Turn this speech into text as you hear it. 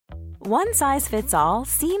One size fits all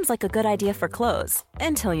seems like a good idea for clothes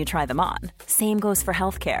until you try them on. Same goes for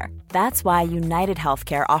healthcare. That's why United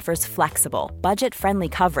Healthcare offers flexible, budget-friendly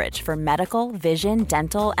coverage for medical, vision,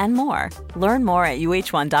 dental, and more. Learn more at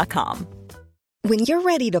uh1.com. When you're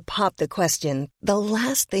ready to pop the question, the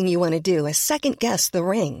last thing you want to do is second-guess the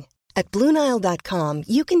ring. At BlueNile.com,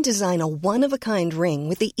 you can design a one-of-a-kind ring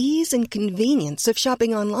with the ease and convenience of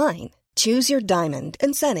shopping online. Choose your diamond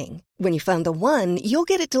and setting. When you find the one, you'll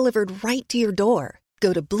get it delivered right to your door.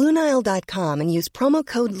 Go to BlueNile.com and use promo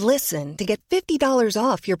code LISTEN to get $50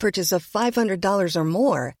 off your purchase of $500 or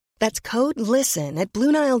more. That's code LISTEN at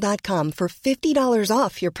BlueNile.com for $50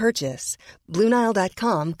 off your purchase.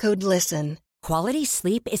 BlueNile.com, code LISTEN. Quality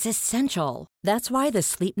sleep is essential. That's why the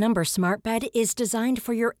Sleep Number Smart Bed is designed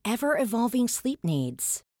for your ever-evolving sleep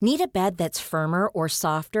needs. Need a bed that's firmer or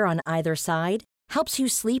softer on either side? Helps you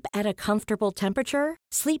sleep at a comfortable temperature?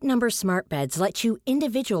 Sleep Number Smart Beds let you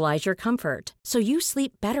individualize your comfort, so you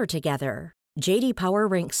sleep better together. J.D. Power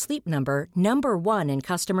ranks Sleep Number number 1 in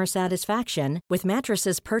customer satisfaction with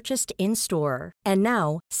mattresses purchased in-store. And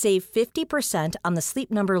now, save 50% on the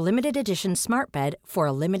Sleep Number Limited Edition Smart Bed for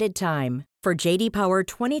a limited time. For J.D. Power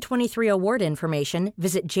 2023 award information,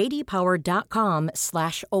 visit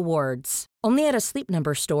jdpower.com/awards. Only at a Sleep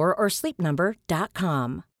Number store or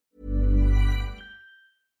sleepnumber.com.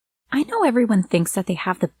 I know everyone thinks that they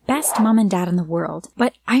have the best mom and dad in the world,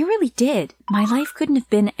 but I really did. My life couldn't have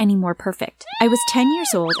been any more perfect. I was 10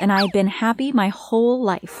 years old and I had been happy my whole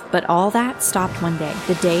life, but all that stopped one day,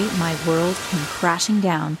 the day my world came crashing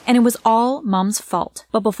down, and it was all Mom's fault.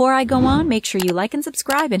 But before I go on, make sure you like and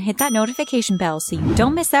subscribe and hit that notification bell so you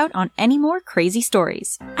don't miss out on any more crazy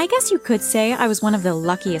stories. I guess you could say I was one of the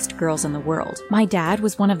luckiest girls in the world. My dad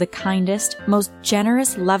was one of the kindest, most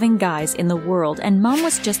generous, loving guys in the world, and Mom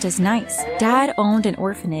was just as nice. Dad owned an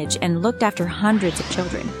orphanage and looked after hundreds of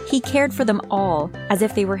children. He cared for them all as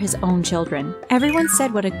if they were his own children. Everyone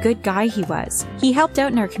said what a good guy he was. He helped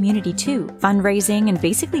out in our community too, fundraising and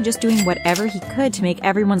basically just doing whatever he could to make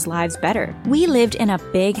everyone's lives better. We lived in a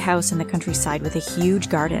big house in the countryside with a huge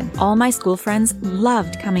garden. All my school friends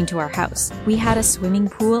loved coming to our house. We had a swimming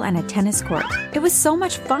pool and a tennis court. It was so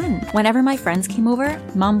much fun. Whenever my friends came over,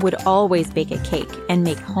 Mom would always bake a cake and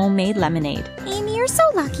make homemade lemonade. Amy, you're so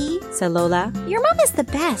lucky, said Lola. Your mom is the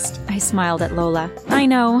best. I smiled at Lola. I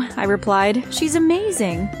know, I replied. She's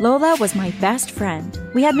amazing. Lola was my best friend.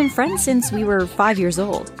 We had been friends since we were 5 years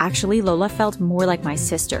old. Actually, Lola felt more like my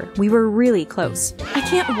sister. We were really close. I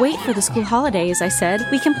can't wait for the school holidays, I said.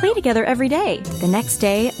 We can play together every day. The next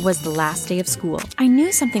day was the last day of school. I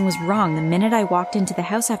knew something was wrong the minute I walked into the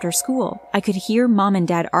house after school. I could hear Mom and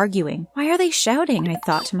Dad arguing. Why are they shouting? I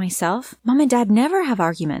thought to myself. Mom and Dad never have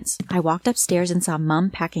arguments. I walked upstairs and saw Mom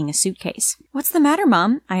packing a suitcase. What's the matter,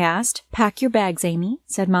 Mom? I asked. Pack your bags, Amy,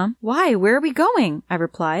 said Mom. Why? Where are we going? I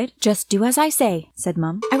replied. Just do as I say, said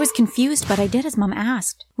Mom. I was confused, but I did as Mom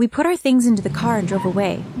asked. We put our things into the car and drove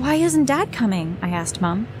away. Why isn't Dad coming? I asked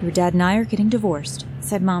Mom. Your dad and I are getting divorced,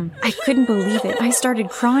 said Mom. I couldn't believe it. I started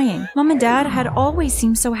crying. Mom and Dad had always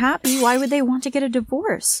seemed so happy. Why would they want to get a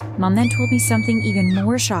divorce? Mom then told me something even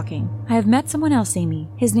more shocking. I have met someone else, Amy.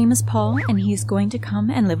 His name is Paul, and he is going to come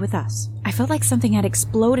and live with us. I felt like something had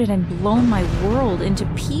exploded and blown my world into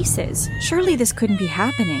pieces. Surely this couldn't be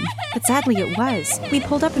happening, but sadly it was. We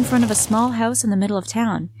pulled up in front of a small house in the middle of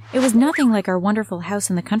town. It was nothing like our wonderful house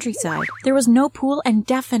in the countryside. There was no pool and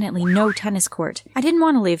definitely no tennis court. I didn't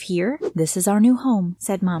want to live here. This is our new home,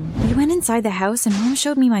 said Mom. We went inside the house and Mom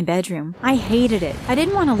showed me my bedroom. I hated it. I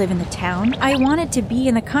didn't want to live in the town. I wanted to be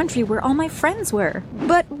in the country where all my friends were.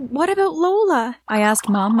 But what about Lola? I asked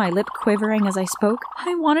Mom, my lip quivering as I spoke.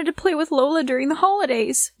 I wanted to play with Lola during the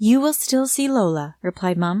holidays. You will still see Lola,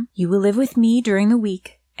 replied Mom. You will live with me during the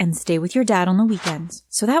week and stay with your dad on the weekends.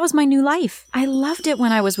 So that was my new life. I loved it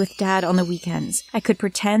when I was with Dad on the weekends. I could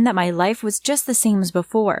pretend that my life was just the same as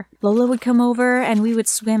before. Lola would come over and we would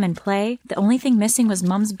swim and play. The only thing missing was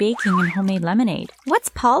Mom's baking and homemade lemonade. What's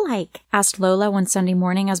Paul like? Asked Lola one Sunday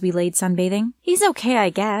morning as we laid sunbathing. He's okay, I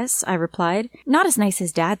guess, I replied. Not as nice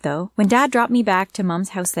as Dad, though. When Dad dropped me back to Mom's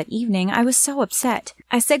house that evening, I was so upset.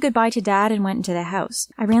 I said goodbye to Dad and went into the house.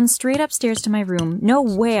 I ran straight upstairs to my room. No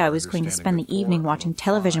way I was going to spend the evening watching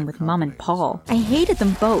television with Mom and Paul. I hated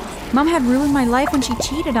them both. Mom had ruined my life when she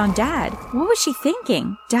cheated on Dad. What was she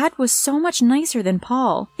thinking? Dad was so much nicer than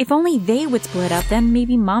Paul. If only they would split up, then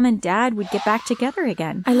maybe Mom and Dad would get back together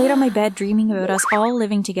again. I laid on my bed dreaming about us all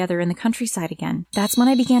living together in the countryside again. That's when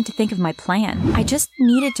I began to think of my plan. I just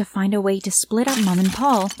needed to find a way to split up Mom and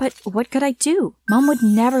Paul, but what could I do? Mom would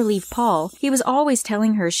never leave Paul. He was always telling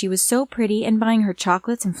telling her she was so pretty and buying her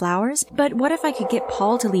chocolates and flowers. But what if I could get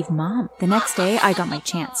Paul to leave Mom? The next day, I got my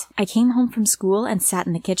chance. I came home from school and sat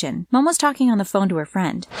in the kitchen. Mom was talking on the phone to her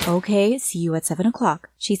friend. Okay, see you at 7 o'clock,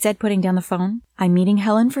 she said, putting down the phone. I'm meeting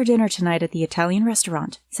Helen for dinner tonight at the Italian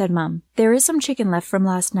restaurant, said Mom. There is some chicken left from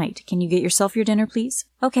last night. Can you get yourself your dinner, please?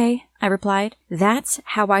 Okay, I replied. That's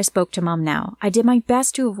how I spoke to Mom now. I did my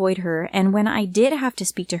best to avoid her, and when I did have to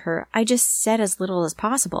speak to her, I just said as little as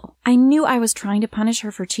possible. I knew I was trying to punish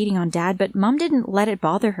her for cheating on Dad, but Mom didn't let it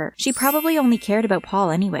bother her. She probably only cared about Paul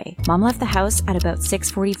anyway. Mom left the house at about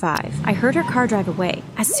 6:45. I heard her car drive away.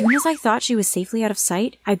 As soon as I thought she was safely out of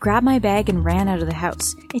sight, I grabbed my bag and ran out of the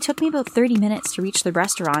house. It took me about 30 minutes to reach the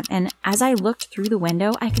restaurant, and as I looked through the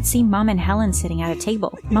window, I could see Mom and Helen sitting at a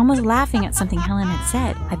table. Mom was laughing at something Helen had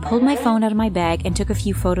said. I pulled my phone out of my bag and took a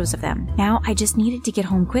few photos of them. Now I just needed to get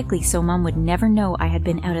home quickly so Mom would never know I had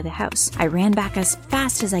been out of the house. I ran back as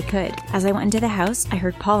fast as I could. As I went into the house, I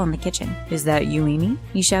heard Paul in the kitchen. Is that you, Amy?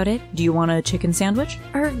 He shouted. Do you want a chicken sandwich?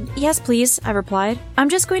 Yes, please, I replied. I'm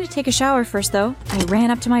just going to take a shower first, though. I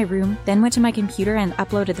ran up to my room, then went to my computer and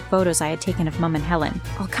uploaded the photos I had taken of Mom and Helen.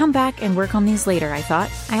 I'll come back and work on these later, I thought.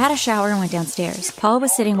 I had a shower and went downstairs. Paul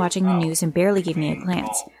was sitting watching the news and barely gave me a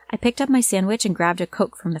glance. I picked up my sandwich and grabbed a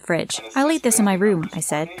Coke from the fridge. I'll eat this in my room, I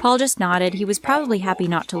said. Paul just nodded. He was probably happy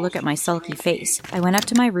not to look at my sulky face. I went up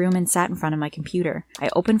to my room and sat in front of my computer. I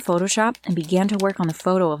opened Photoshop and began to work on the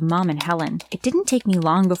photo of Mom and Helen. It didn't take me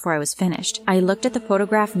long before I was finished. I looked at the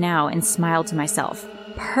photograph now and smiled to myself.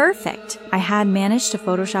 Perfect! I had managed to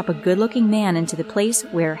Photoshop a good-looking man into the place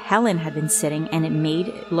where Helen had been sitting, and it made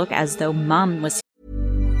it look as though Mom was...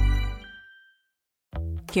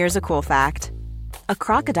 Here's a cool fact. A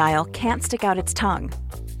crocodile can't stick out its tongue.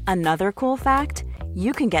 Another cool fact,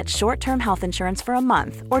 you can get short-term health insurance for a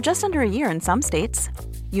month or just under a year in some states.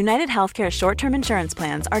 United Healthcare short-term insurance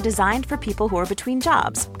plans are designed for people who are between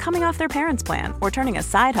jobs, coming off their parents' plan, or turning a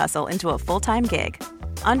side hustle into a full-time gig.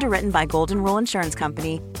 Underwritten by Golden Rule Insurance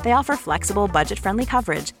Company, they offer flexible, budget-friendly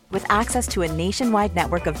coverage with access to a nationwide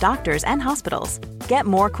network of doctors and hospitals. Get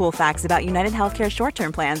more cool facts about United Healthcare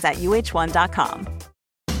short-term plans at uh1.com.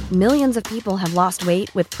 Millions of people have lost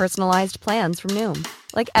weight with personalized plans from Noom.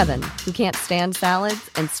 Like Evan, who can't stand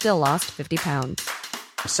salads and still lost 50 pounds.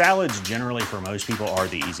 Salads generally for most people are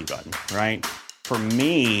the easy button, right? For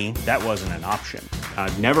me, that wasn't an option.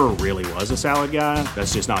 I never really was a salad guy.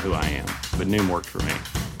 That's just not who I am. But Noom worked for me.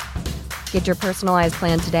 Get your personalized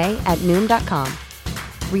plan today at Noom.com.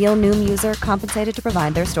 Real Noom user compensated to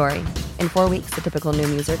provide their story. In 4 weeks, the typical Noom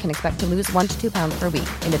user can expect to lose 1 to 2 pounds per week.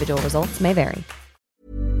 Individual results may vary.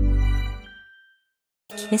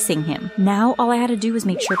 Kissing him. Now all I had to do was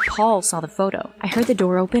make sure Paul saw the photo. I heard the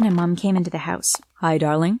door open and Mom came into the house. Hi,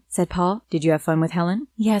 darling, said Paul. Did you have fun with Helen?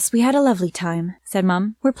 Yes, we had a lovely time, said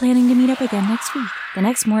Mom. We're planning to meet up again next week. The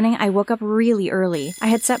next morning, I woke up really early. I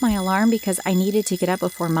had set my alarm because I needed to get up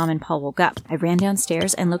before Mom and Paul woke up. I ran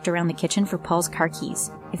downstairs and looked around the kitchen for Paul's car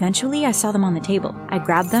keys. Eventually, I saw them on the table. I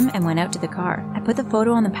grabbed them and went out to the car. I put the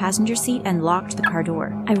photo on the passenger seat and locked the car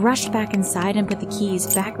door. I rushed back inside and put the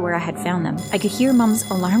keys back where I had found them. I could hear Mom's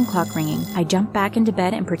alarm clock ringing. I jumped back into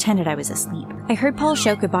bed and pretended I was asleep. I heard Paul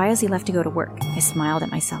shout goodbye as he left to go to work. I smiled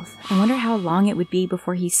at myself. I wonder how long it would be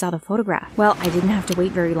before he saw the photograph. Well, I didn't have to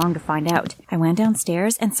wait very long to find out. I went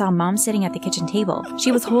downstairs and saw Mom sitting at the kitchen table.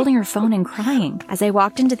 She was holding her phone and crying. As I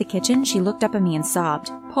walked into the kitchen, she looked up at me and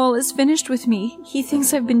sobbed. Paul is finished with me. He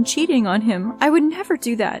thinks I've been cheating on him. I would never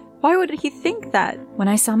do that. Why would he think that? When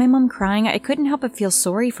I saw my mom crying, I couldn't help but feel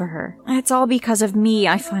sorry for her. It's all because of me,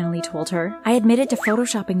 I finally told her. I admitted to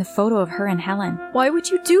photoshopping the photo of her and Helen. Why would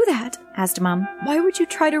you do that? Asked Mom. Why would you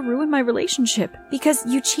try to ruin my relationship? Because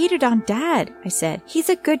you cheated on Dad, I said. He's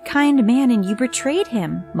a good, kind man and you betrayed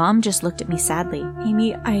him. Mom just looked at me sadly.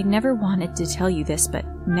 Amy, I never wanted to tell you this, but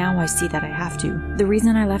now I see that I have to. The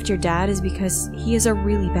reason I left your dad is because he is a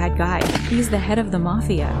really bad guy. He's the head of the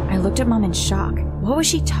mafia. I looked at Mom in shock. What was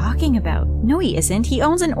she talking about? No, he isn't. He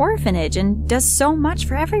owns an orphanage and does so much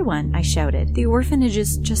for everyone, I shouted. The orphanage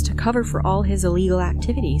is just a cover for all his illegal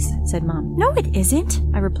activities, said Mom. No, it isn't,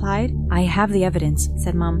 I replied. I have the evidence,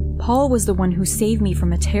 said Mom. Paul was the one who saved me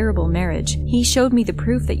from a terrible marriage. He showed me the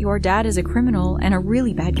proof that your dad is a criminal and a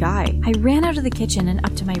really bad guy. I ran out of the kitchen and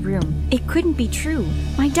up to my room. It couldn't be true.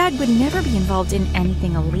 My dad would never be involved in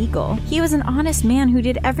anything illegal. He was an honest man who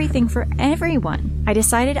did everything for everyone. I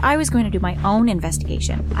decided I was going to do my own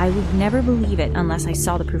investigation. I would never believe it unless I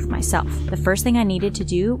saw the proof myself. The first thing I needed to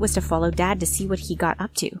do was to follow Dad to see what he got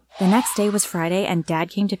up to. The next day was Friday and Dad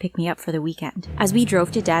came to pick me up for the weekend. As we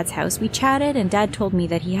drove to Dad's house, we chatted and Dad told me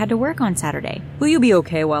that he had to work on Saturday. Will you be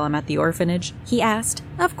okay while I'm at the orphanage? He asked.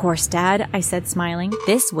 Of course, Dad, I said, smiling.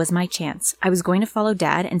 This was my chance. I was going to follow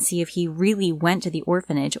Dad and see if he really went to the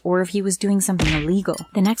orphanage or if he was doing something illegal.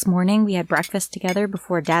 The next morning, we had breakfast together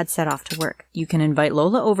before Dad set off to work. You can invite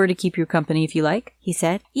Lola over to keep you company if you like, he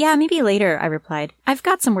said. Yeah, maybe later, I replied. I've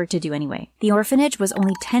got some work to do anyway. The orphanage was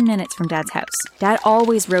only 10 minutes from Dad's house. Dad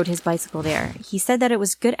always rode his bicycle there. He said that it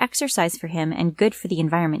was good exercise for him and good for the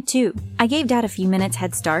environment too. I gave Dad a few minutes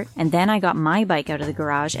head start, and then I got my bike out of the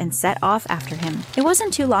garage and set off after him. It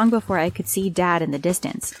wasn't too long before I could see Dad in the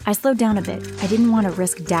distance. I slowed down a bit. I didn't want to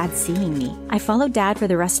risk Dad seeing me. I followed Dad for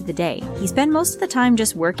the rest of the day. He spent most of the time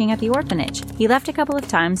just working at the orphanage. He left a couple of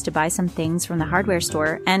times to buy some things from the hardware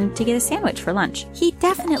store and to get a sandwich for lunch. He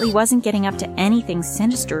definitely wasn't getting up to anything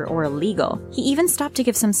sinister or illegal. He even stopped to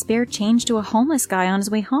give some spare change to a homeless guy on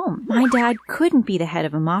his way home. My dad couldn't be the head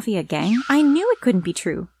of a mafia gang. I knew it couldn't be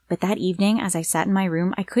true. But that evening, as I sat in my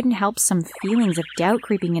room, I couldn't help some feelings of doubt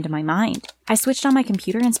creeping into my mind. I switched on my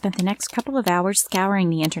computer and spent the next couple of hours scouring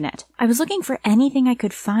the internet. I was looking for anything I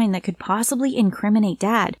could find that could possibly incriminate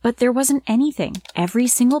Dad, but there wasn't anything. Every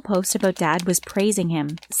single post about Dad was praising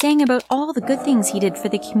him, saying about all the good things he did for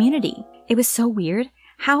the community. It was so weird.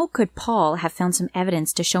 How could Paul have found some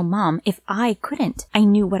evidence to show Mom if I couldn't? I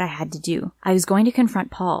knew what I had to do. I was going to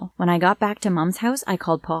confront Paul. When I got back to Mom's house, I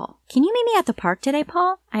called Paul. Can you meet me at the park today,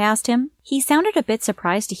 Paul? I asked him. He sounded a bit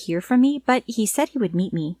surprised to hear from me, but he said he would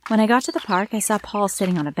meet me. When I got to the park, I saw Paul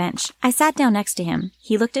sitting on a bench. I sat down next to him.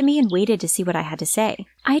 He looked at me and waited to see what I had to say.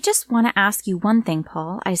 I just want to ask you one thing,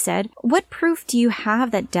 Paul, I said. What proof do you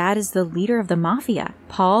have that Dad is the leader of the mafia?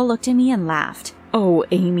 Paul looked at me and laughed. Oh,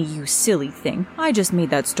 Amy, you silly thing. I just made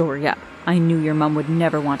that story up. I knew your mom would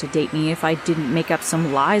never want to date me if I didn't make up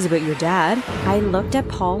some lies about your dad. I looked at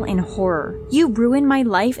Paul in horror. You ruined my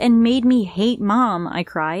life and made me hate Mom, I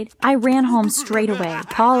cried. I ran home straight away.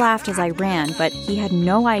 Paul laughed as I ran, but he had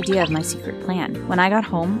no idea of my secret plan. When I got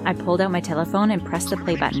home, I pulled out my telephone and pressed the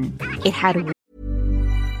play button. It had...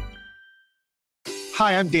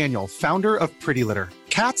 Hi, I'm Daniel, founder of Pretty Litter.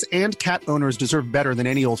 Cats and cat owners deserve better than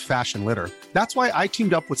any old-fashioned litter. That's why I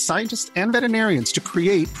teamed up with scientists and veterinarians to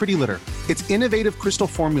create Pretty Litter. Its innovative crystal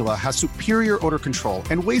formula has superior odor control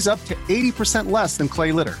and weighs up to 80% less than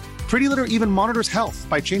clay litter. Pretty Litter even monitors health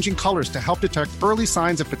by changing colors to help detect early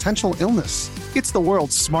signs of potential illness. It's the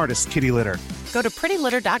world's smartest kitty litter. Go to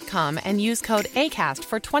prettylitter.com and use code ACAST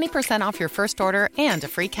for 20% off your first order and a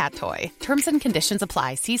free cat toy. Terms and conditions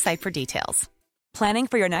apply. See site for details. Planning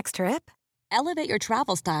for your next trip? Elevate your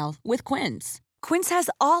travel style with Quince. Quince has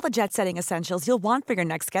all the jet-setting essentials you'll want for your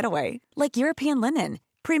next getaway, like European linen,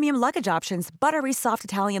 premium luggage options, buttery soft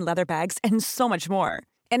Italian leather bags, and so much more.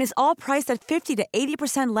 And is all priced at 50 to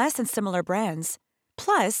 80% less than similar brands.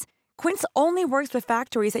 Plus, Quince only works with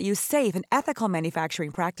factories that use safe and ethical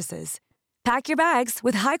manufacturing practices. Pack your bags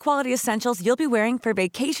with high-quality essentials you'll be wearing for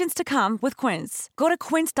vacations to come with Quince. Go to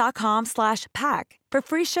quince.com/pack for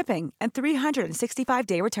free shipping and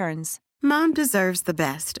 365-day returns. Mom deserves the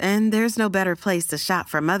best, and there's no better place to shop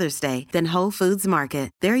for Mother's Day than Whole Foods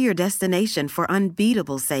Market. They're your destination for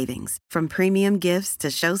unbeatable savings, from premium gifts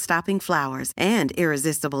to show-stopping flowers and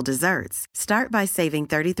irresistible desserts. Start by saving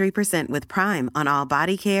 33% with Prime on all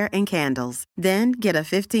body care and candles. Then get a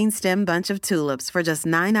 15-stem bunch of tulips for just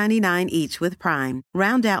 $9.99 each with Prime.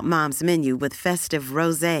 Round out Mom's menu with festive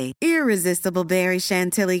rosé, irresistible berry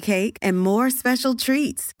chantilly cake, and more special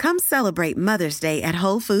treats. Come celebrate Mother's Day at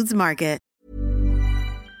Whole Foods Market.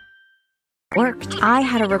 Worked. I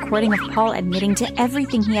had a recording of Paul admitting to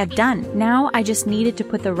everything he had done. Now I just needed to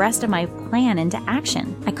put the rest of my plan into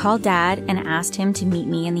action. I called Dad and asked him to meet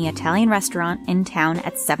me in the Italian restaurant in town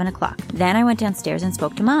at 7 o'clock. Then I went downstairs and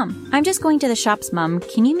spoke to Mom. I'm just going to the shops, Mom.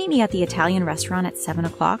 Can you meet me at the Italian restaurant at 7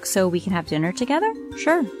 o'clock so we can have dinner together?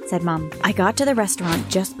 Sure, said Mom. I got to the restaurant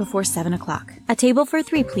just before 7 o'clock. A table for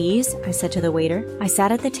 3, please, I said to the waiter. I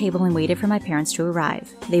sat at the table and waited for my parents to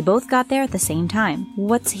arrive. They both got there at the same time.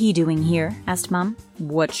 What's he doing here? Asked Mom.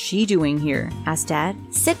 What's she doing here? Asked Dad.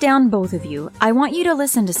 Sit down, both of you. I want you to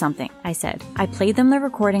listen to something, I said. I played them the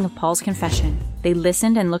recording of Paul's confession. They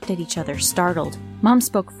listened and looked at each other, startled. Mom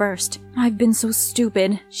spoke first. I've been so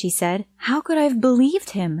stupid, she said. How could I have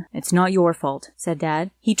believed him? It's not your fault, said Dad.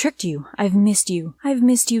 He tricked you. I've missed you. I've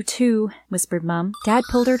missed you too, whispered Mom. Dad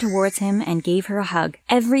pulled her towards him and gave her a hug.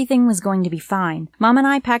 Everything was going to be fine. Mom and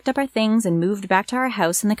I packed up our things and moved back to our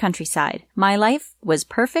house in the countryside. My life was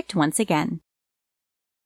perfect once again.